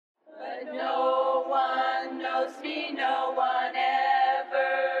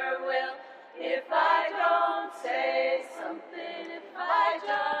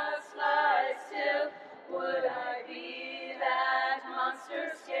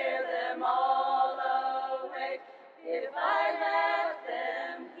if I let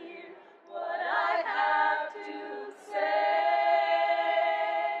them hear what I have to say.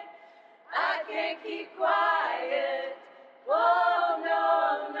 I can't keep quiet. Oh,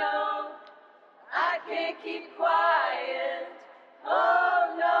 no, no. I can't keep quiet.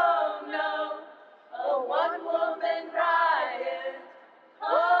 Oh, no, no. A one-woman riot.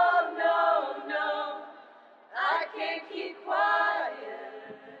 Oh, no, no. I can't keep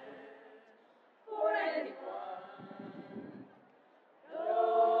quiet for anyone. No,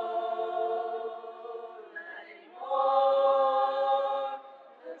 not anymore.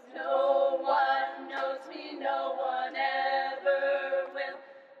 'Cause no one knows me, no one ever will.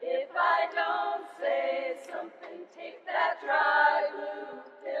 If I don't say something, take that dry blue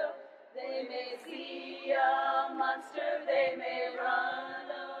pill. They may see a monster, they may run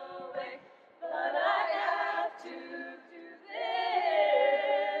away, but I have to do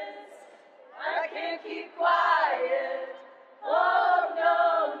this. I can't keep quiet. Oh,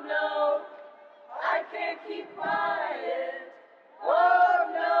 no, no. I can't keep quiet. Oh,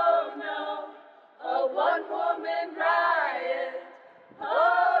 no, no. A one-woman riot.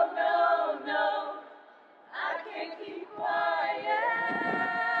 Oh, no, no. I can't keep quiet.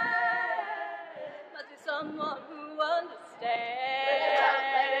 Must be someone who understands. Let it out,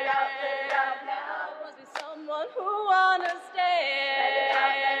 let it out, let it out now. Must be someone who understands. Let it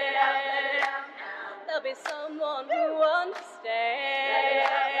out, let it out, let it out now. There'll be someone who understands. Let it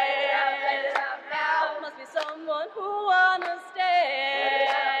out, let it out, let it out now. Must be someone who understands. Let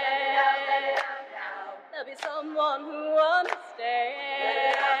it out, let it out, let it out now. There'll be someone who understands. Let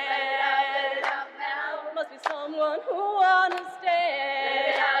it out, let it out, let it out now. Must be someone who understands. Let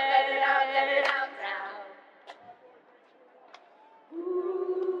it out, let it out, let it out now.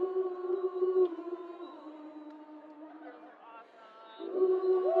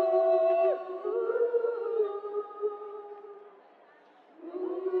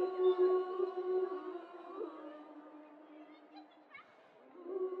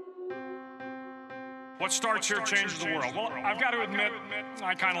 What starts here changes the world. Well, I've got to admit,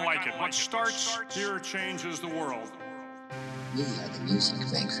 I kind of like it. What starts here changes the world. We are the music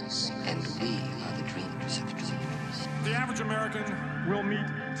makers, and we are the dreamers of dreamers. The average American will meet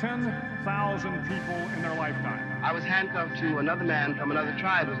 10,000 people in their lifetime. I was handcuffed to another man from another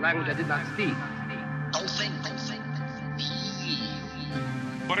tribe whose language I did not speak. Don't think.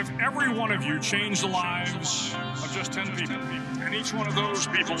 But if every one of you changed the lives of just 10 people, and each one of those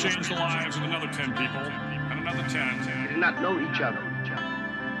people changed the lives of another 10 people, and another 10. We did not know each other.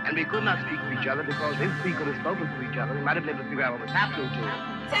 And we could not speak to each other because if we could have spoken to each other, we might have been able to figure out what was happening to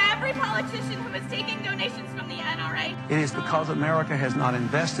us. To every politician who is taking donations from the NRA. It is because America has not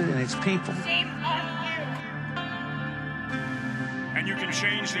invested in its people. Shame on you. And you can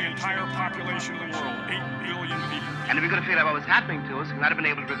change the entire population of the world, 8 billion people. And if we could have figured out what was happening to us, we might have been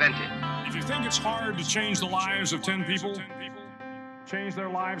able to prevent it. If you think it's hard to change the lives of 10 people, change their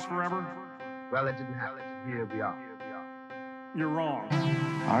lives forever, Well, it didn't happen. Here we are. you're wrong.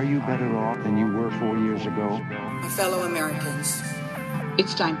 Are you better off than you were 4 years ago? My fellow Americans,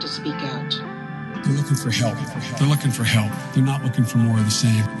 it's time to speak out. They're looking for help. They're looking for help. They're not looking for more of the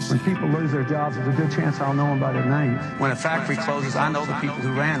same. When people lose their jobs, there's a good chance I'll know them by their names. When a factory closes, I know the people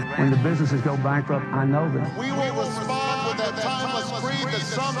who ran it. When the businesses go bankrupt, I know them. We will respond with that timeless creed that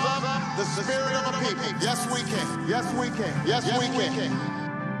sums up the spirit of a people. Yes, we can. Yes, we can. Yes, we can.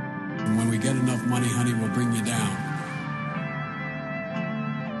 And when we get enough money, honey, we'll bring you down.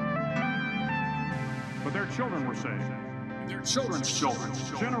 But their children were saved. Their children's children.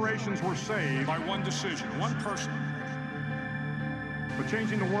 Generations were saved by one decision, one person. But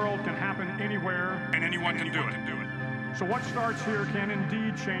changing the world can happen anywhere, and anyone can do it. So what starts here can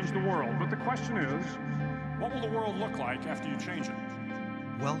indeed change the world. But the question is, what will the world look like after you change it?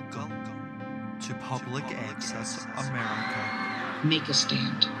 Welcome to Public Access America. Make a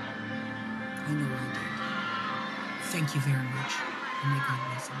stand. I know I did. Thank you very much. And may God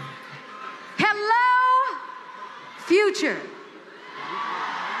bless America. Hello, future.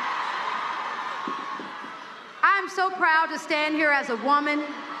 I'm so proud to stand here as a woman,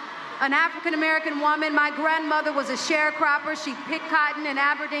 an African-American woman. My grandmother was a sharecropper. She picked cotton in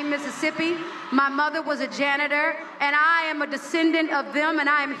Aberdeen, Mississippi. My mother was a janitor, and I am a descendant of them, and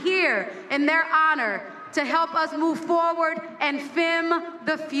I am here in their honor to help us move forward and fem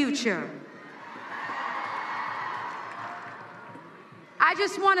the future. I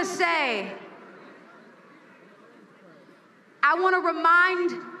just want to say, I want to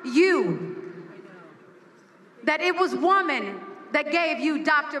remind you that it was woman that gave you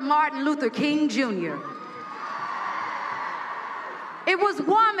Dr. Martin Luther King Jr. It was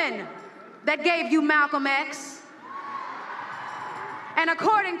woman that gave you Malcolm X. And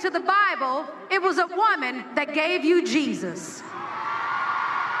according to the Bible, it was a woman that gave you Jesus.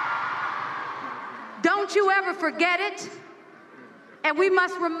 Don't you ever forget it. And we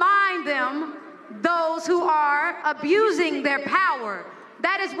must remind them, those who are abusing their power.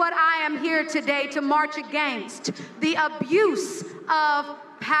 That is what I am here today to march against, the abuse of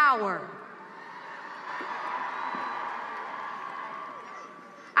power.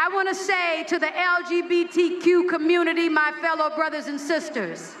 I want to say to the LGBTQ community, my fellow brothers and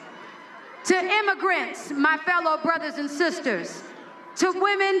sisters, to immigrants, my fellow brothers and sisters, to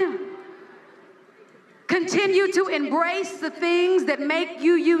women, continue to embrace the things that make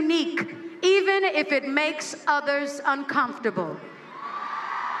you unique, even if it makes others uncomfortable.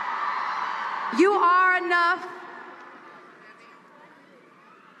 You are enough.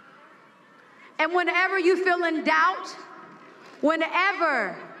 And whenever you feel in doubt,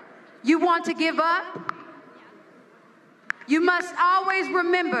 whenever you want to give up, you must always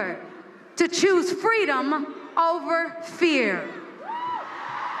remember to choose freedom over fear.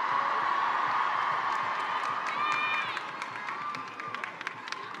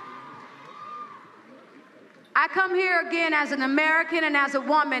 I come here again as an American and as a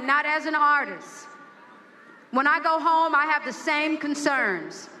woman, not as an artist. When I go home, I have the same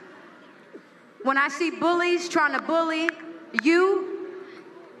concerns. When I see bullies trying to bully you,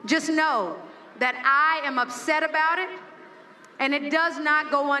 just know that I am upset about it, and it does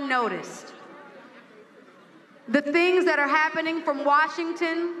not go unnoticed. The things that are happening from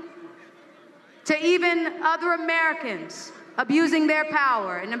Washington to even other Americans abusing their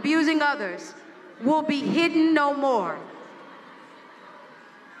power and abusing others will be hidden no more.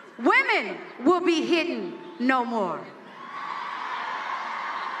 Women will be hidden no more.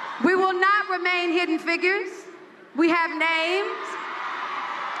 We will not remain hidden figures. We have names.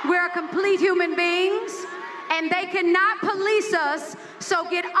 We're complete human beings, and they cannot police us, so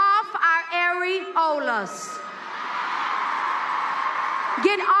get off our areolas.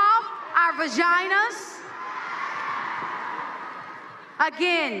 Get off our vaginas.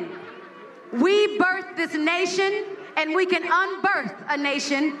 Again, we birthed this nation, and we can unbirth a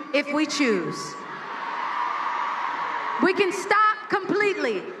nation if we choose. We can stop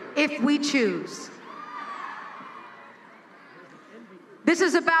completely if we choose. This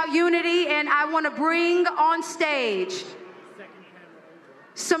is about unity, and I want to bring on stage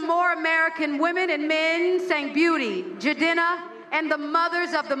some more American women and men saying beauty, Jadena, and the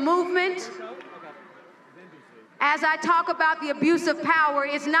mothers of the movement. As I talk about the abuse of power,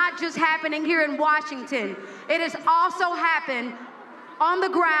 it's not just happening here in Washington. It has also happened on the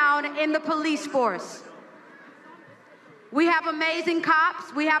ground in the police force. We have amazing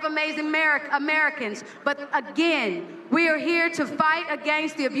cops, we have amazing Americans, but again, we are here to fight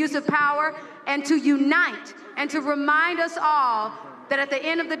against the abuse of power and to unite and to remind us all that at the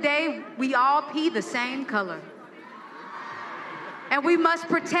end of the day, we all pee the same color. And we must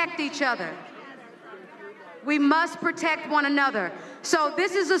protect each other. We must protect one another. So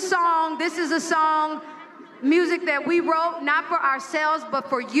this is a song, music that we wrote, not for ourselves, but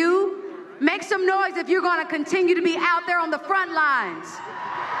for you. Make some noise if you're going to continue to be out there on the front lines.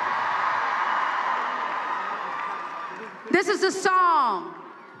 This is a song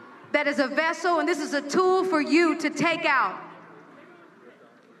that is a vessel, and this is a tool for you to take out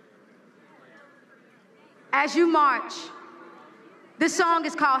as you march. This song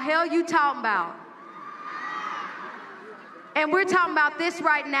is called Hell You Talking About. And we're talking about this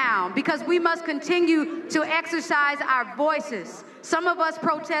right now because we must continue to exercise our voices. Some of us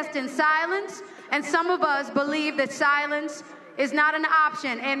protest in silence, and some of us believe that silence is not an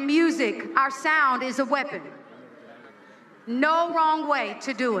option, and music, our sound, is a weapon. No wrong way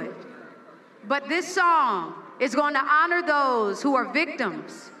to do it. But this song is going to honor those who are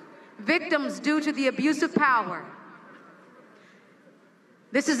victims due to the abuse of power.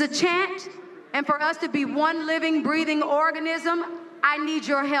 This is a chant, and for us to be one living, breathing organism, I need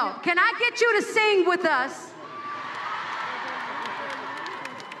your help. Can I get you to sing with us?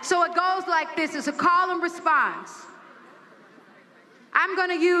 So it goes like this. It's a call and response. I'm going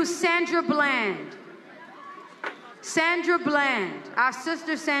to use Sandra Bland. Sandra Bland, our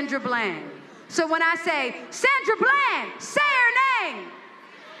sister Sandra Bland. So when I say, Sandra Bland, say her name.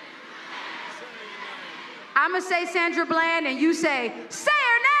 I'm going to say Sandra Bland, and you say, say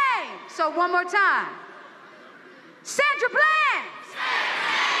her name. So one more time. Sandra Bland.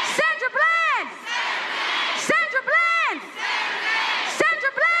 Sandra Bland. Sandra Bland.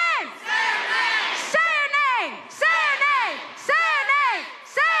 Sandra Bland. Say her name. Say her name. Say her name.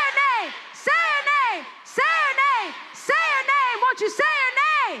 Say her name. Say her name. Say her name. Say her name. Won't you say her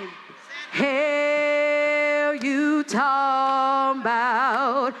name? Hell, you you talking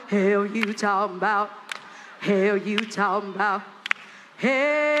about? Hell you talking about? Hell you talking about?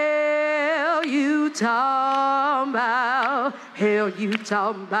 Hell you talking about? Hell you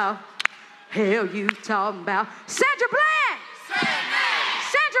talking about? Hell you talking about? Sandra Bland!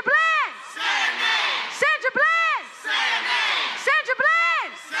 Sandra Bland! Sandra Bland! Sandra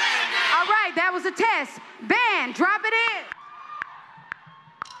Bland! All right, that was a test. Band, drop it in.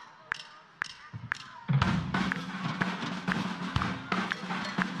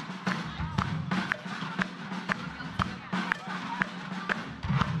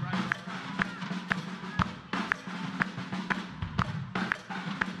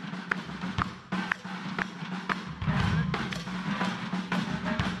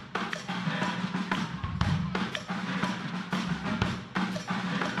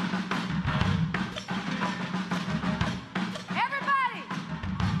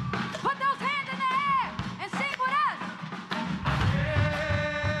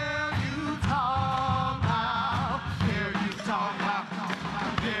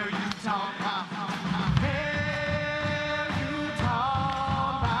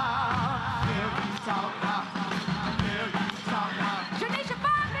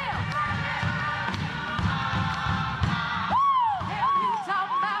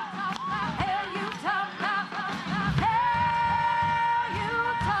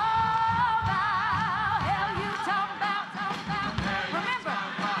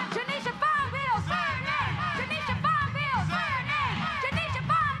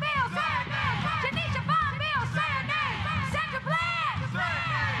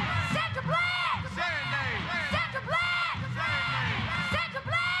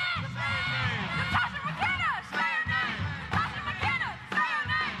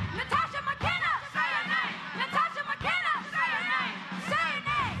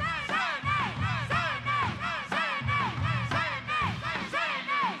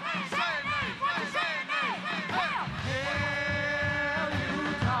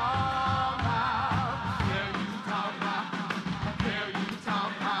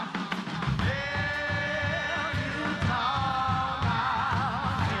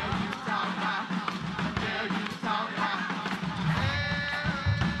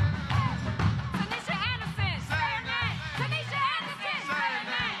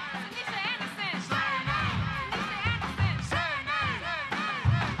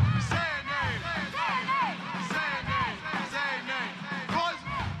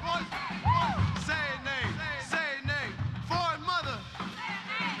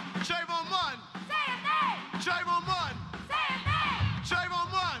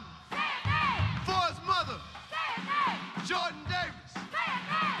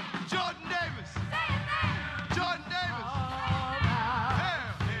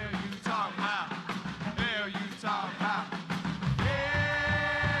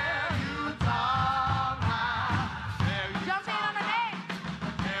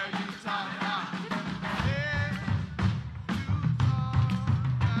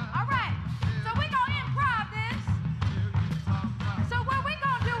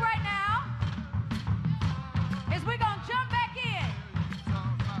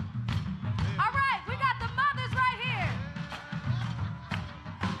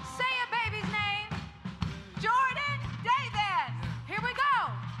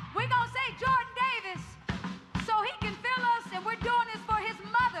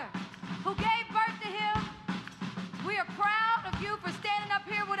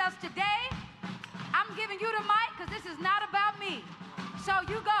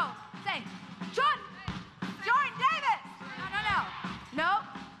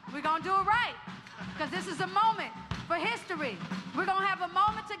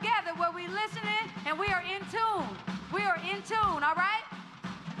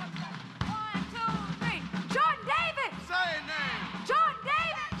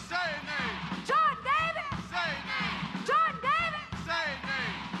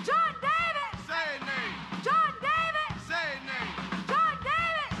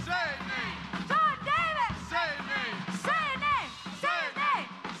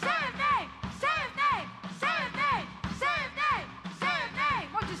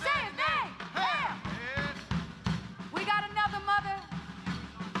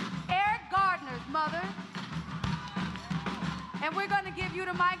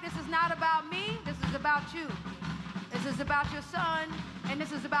 You. This is about your son, and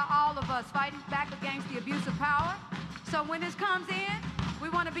this is about all of us fighting back against the abuse of power. So when this comes in, we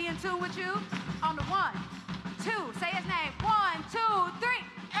want to be in tune with you on the 1, 2. Say his name. 1, 2, 3.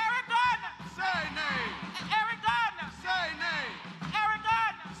 Eric Gardner. Say name. Eric Gardner. Say name. Eric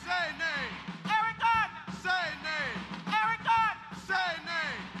Gardner. Say name. Eric Gardner. Say name.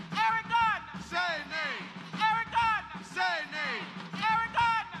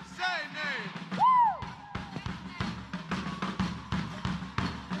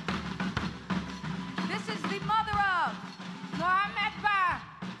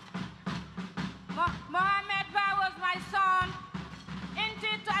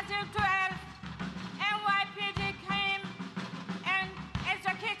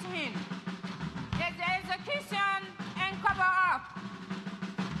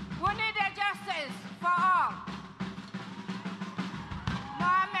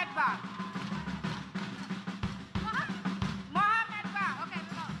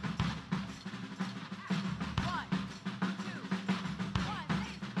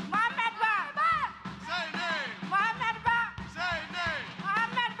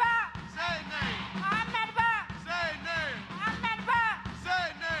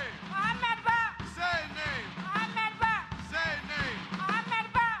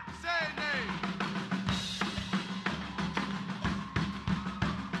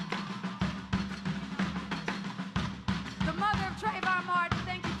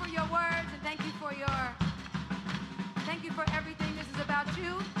 about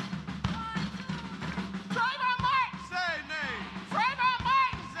you. Trayvon Martin! Say name! Trayvon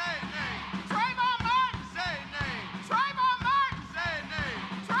Martin! Say name! Trayvon Martin! Say name! Trayvon Martin! Say name!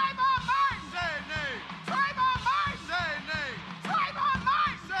 Trayvon Martin! Say name! Trayvon Martin! Say name! Trayvon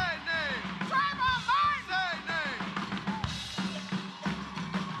Martin! Say name! Trayvon Martin! Say name!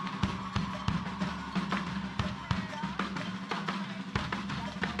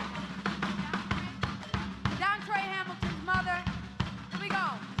 Dontre Hamilton's mother. Here we go.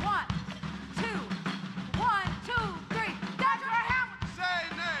 1, 2, 1, 2, 3. Dontre Hamilton. Say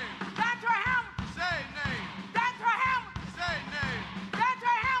name! Dontre Hamilton. Say name! Dontre Hamilton. Say name!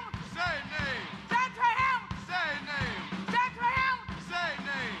 Dontre Hamilton. Say name! Dontre Hamilton. Say name! Dontre Hamilton. Say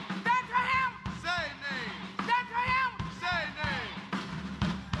name! Dontre Hamilton. Say name! Dontre Hamilton. Say name!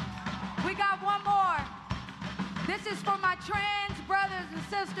 We got one more. This is for my trans brothers and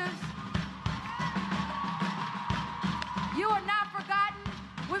sisters. You are not forgotten.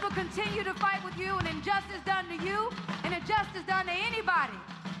 We will continue to fight with you, and injustice done to you and injustice done to anybody.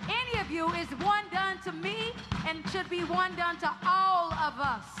 Any of you is one done to me and should be one done to all of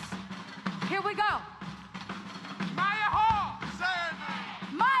us. Here we go. Maya Hall! Say her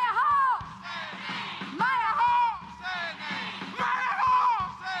name! Maya Hall! Maya Hall! Say her name! Maya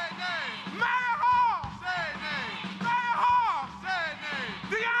Hall! Say her name! Maya Hall! Say her name! Maya Hall! Say her name!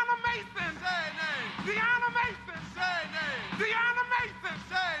 Deanna Mason! Say her name! Deanna Mason! Say her name! Deanna Mason!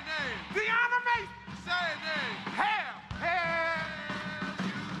 Say her name! Deanna Mason! Say her name! Hell! Hell!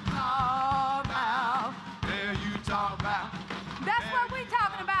 Talk about. Hell you talk about! That's what we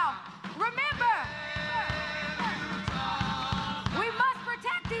talking about. Remember, we must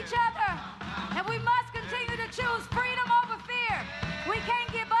protect each other, and we must continue to choose freedom over fear. We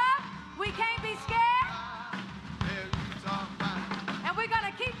can't give up. We can't be scared. Hell you talk about! And we're going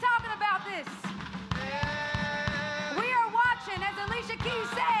to keep talking about this. We are watching, as Alicia Keys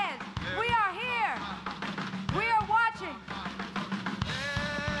says. We are here. We are watching.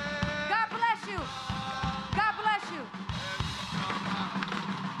 God bless you. God bless you.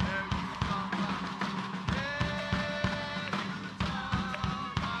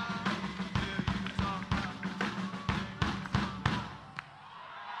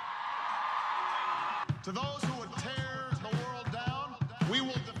 To those who would tear the world down, we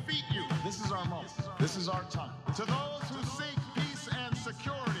will defeat you. This is our moment. This is our time. To those who seek peace and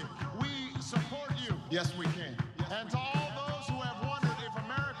security, we support you. Yes, we can. And to all those who have wondered if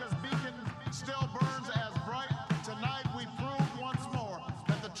America's beacon still burns as bright, tonight we prove once more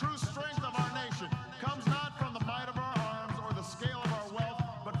that the true strength of our nation comes not from the might of our arms or the scale of our wealth,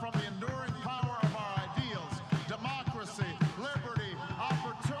 but from the enduring power of our ideals, democracy, liberty,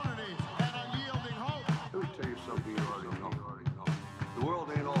 opportunity, and unyielding hope. Let me tell you something you already know. The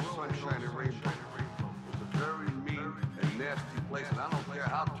world ain't all sunshine and rainbow. It's a very mean and nasty place, and I don't care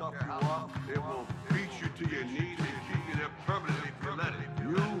how tough you are, it will beat you to your knees and keep you there permanently for letting.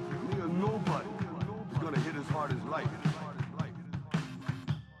 You, me, or nobody is gonna hit as hard as life.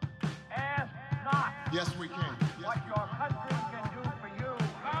 Ask not Yes, we can. what your country can do for you.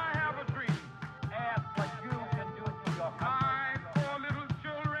 I have a dream. Ask what you can do for your country. My poor little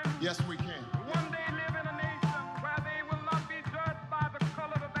children. Yes, we can. One day live in a nation where they will not be judged by the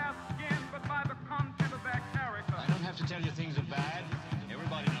color of their skin, but by the content of their character. I don't have to tell you things are bad.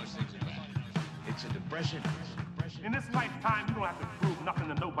 Everybody knows things are bad. It's a depression. In this lifetime, you don't have to prove nothing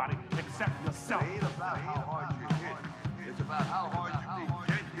to nobody except yourself. It ain't about how hard you hit. It's about how hard you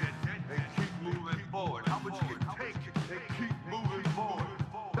can get hit and keep moving forward. How much you can take and keep moving forward.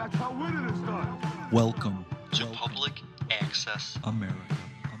 That's how winning is done. Welcome to Public Access America.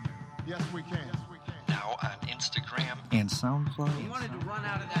 Yes, we can. Now on Instagram and SoundCloud. He wanted to run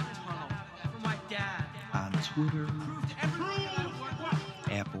out of that tunnel for my dad. On Twitter.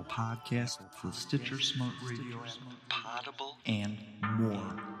 Apple Podcasts, the Stitcher Smart Radio app, Potable, and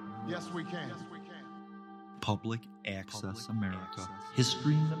more. Yes, we can. Public Access America.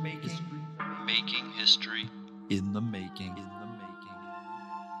 History in the making. Making history in the making.